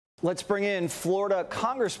Let's bring in Florida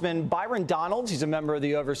Congressman Byron Donalds. He's a member of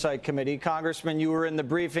the Oversight Committee. Congressman, you were in the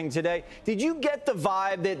briefing today. Did you get the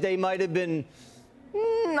vibe that they might have been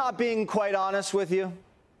not being quite honest with you?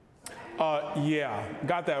 Yeah,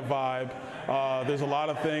 got that vibe. There's a lot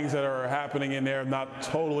of things that are happening in there I'm not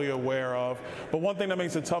totally aware of. But one thing that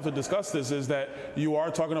makes it tough to discuss this is that you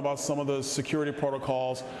are talking about some of the security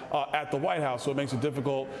protocols at the White House, so it makes it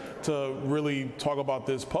difficult to really talk about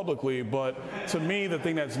this publicly. But to me, the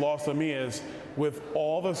thing that's lost on me is with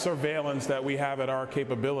all the surveillance that we have at our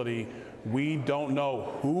capability, we don't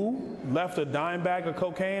know who left a dime bag of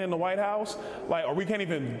cocaine in the White House, or we can't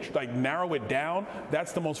even narrow it down.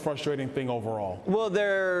 That's the most frustrating thing overall. Well,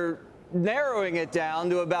 they're narrowing it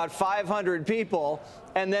down to about 500 people,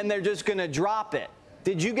 and then they're just going to drop it.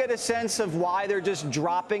 Did you get a sense of why they're just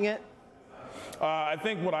dropping it? I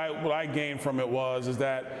think what I gained from it is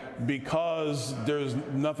that because there's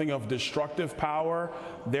nothing of destructive power,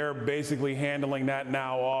 they're basically handling that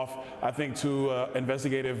now off, I think, to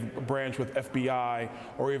investigative branch with FBI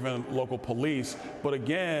or even local police. But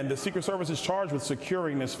again, the Secret Service is charged with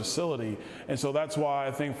securing this facility. And so that's why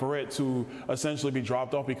I think for it to essentially be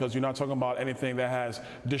dropped off, because you're not talking about anything that has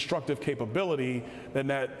destructive capability, then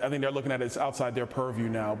that I think they're looking at it's outside their purview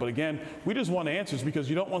now. But again, we just want answers, because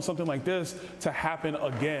you don't want something like this to happen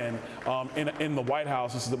again in the White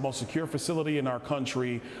House. This is the most secure facility in our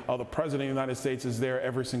country. The President of the United States is there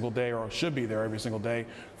every single day, or should be there every single day.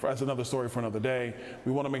 That's another story for another day.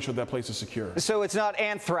 We want to make sure that place is secure. So it's not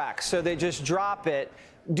anthrax, so they just drop it.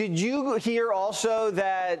 Did you hear also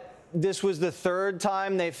that this was the third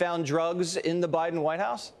time they found drugs in the Biden White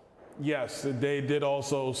House? Yes, they did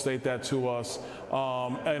also state that to us.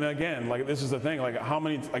 And again, this is the thing, how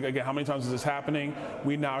many times is this happening?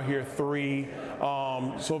 We now hear 3,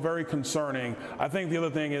 so very concerning. I think the other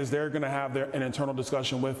thing is they're going to have an internal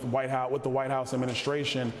discussion with the White House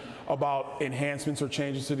administration about enhancements or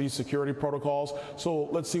changes to these security protocols. So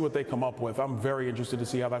let's see what they come up with. I'm very interested to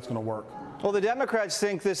see how that's going to work. Well, the Democrats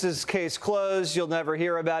think this is case closed. You'll never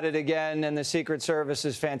hear about it again, and the Secret Service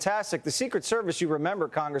is fantastic. The Secret Service, you remember,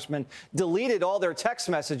 Congressman, deleted all their text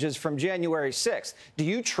messages from January 6th. Do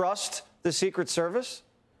you trust the Secret Service?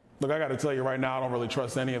 Look, I got to tell you right now, I don't really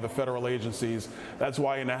trust any of the federal agencies. That's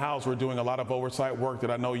why in the House we're doing a lot of oversight work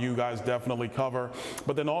that I know you guys definitely cover.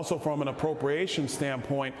 But then also from an appropriation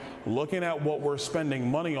standpoint, looking at what we're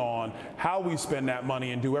spending money on, how we spend that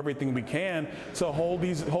money, and do everything we can to hold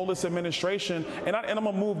this administration, and I'm going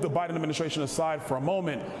to move the Biden administration aside for a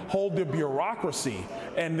moment, hold the bureaucracy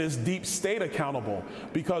and this deep state accountable.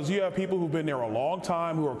 Because you have people who've been there a long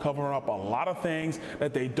time who are covering up a lot of things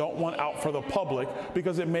that they don't want out for the public,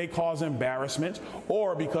 because it may cause embarrassment,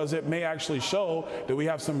 or because it may actually show that we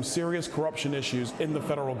have some serious corruption issues in the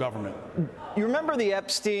federal government. You remember the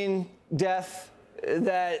Epstein death,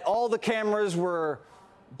 that all the cameras were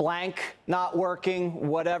blank, not working,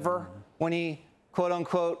 whatever, when he, quote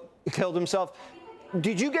unquote, killed himself?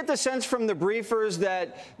 Did you get the sense from the briefers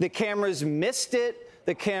that the cameras missed it,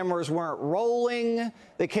 the cameras weren't rolling,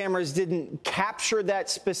 the cameras didn't capture that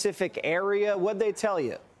specific area? What'd they tell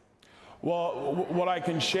you? Well, what I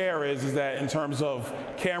can share is that in terms of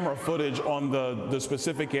camera footage on the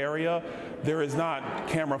specific area, there is not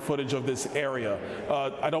camera footage of this area.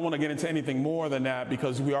 I don't want to get into anything more than that,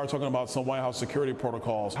 because we are talking about some White House security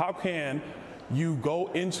protocols. How can you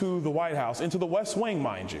go into the White House, into the West Wing,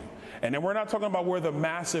 mind you? And then we're not talking about where the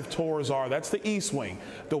massive tours are. That's the East Wing.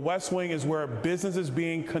 The West Wing is where business is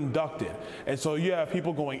being conducted. And so you have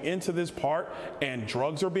people going into this part and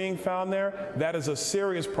drugs are being found there. That is a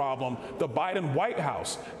serious problem. The Biden White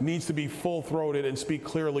House needs to be full-throated and speak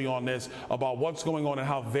clearly on this about what's going on and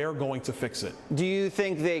how they're going to fix it. Do you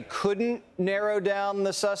think they couldn't narrow down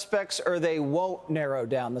the suspects, or they won't narrow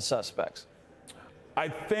down the suspects? I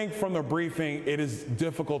think from the briefing, it is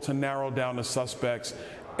difficult to narrow down the suspects.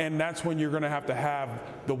 And that's when you're going to have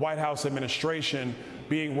the White House administration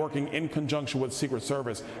working in conjunction with Secret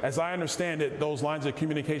Service. As I understand it, those lines of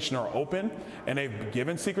communication are open, and they've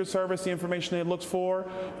given Secret Service the information they looked for.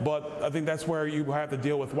 But I think that's where you have to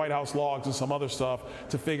deal with White House logs and some other stuff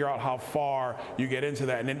to figure out how far you get into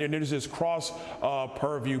that. And then there's this cross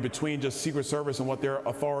purview between just Secret Service and what their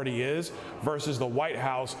authority is versus the White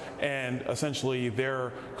House and essentially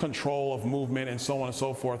their control of movement and so on and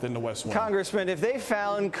so forth in the West Wing. Congressman, if they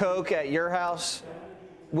found coke at your house,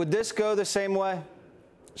 would this go the same way?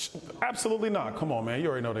 Absolutely not. Come on, man. You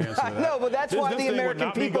already know the answer to that. No, but that's why the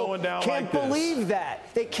American people can't believe that.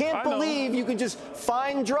 They can't believe you can just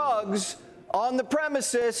find drugs on the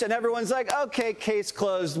premises and everyone's like, okay, case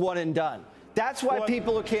closed, one and done. That's why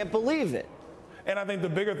people can't believe it. And I think the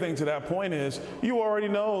bigger thing to that point is you already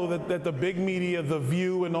know that the big media, The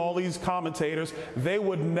View, and all these commentators, they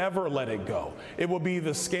would never let it go. It would be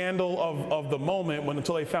the scandal of the moment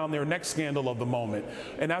until they found their next scandal of the moment.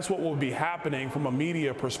 And that's what will be happening from a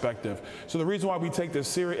media perspective. So the reason why we take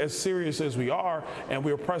this as serious as we are, and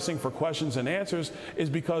we're pressing for questions and answers, is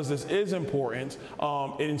because this is important.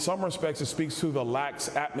 In some respects, it speaks to the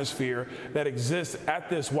lax atmosphere that exists at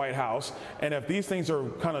this White House. And if these things are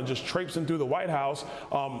kind of just traipsing through the White House,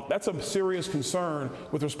 that's a serious concern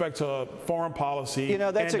with respect to foreign policy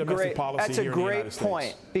and domestic policy here in the United States. That's a great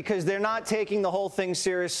point, because they're not taking the whole thing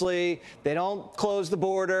seriously. They don't close the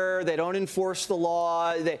border. They don't enforce the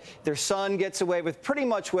law. Their son gets away with pretty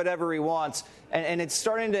much whatever he wants. And it's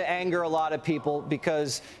starting to anger a lot of people,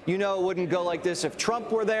 because it wouldn't go like this if Trump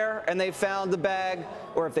were there and they found the bag,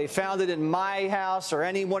 or if they found it in my house or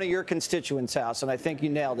any one of your constituents' house. And I think you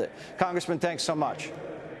nailed it. Congressman, thanks so much.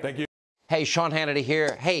 Thank you. Hey, Sean Hannity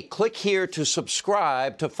here. Hey, click here to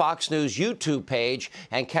subscribe to Fox News YouTube page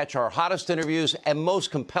and catch our hottest interviews and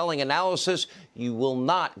most compelling analysis. You will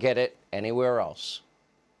not get it anywhere else.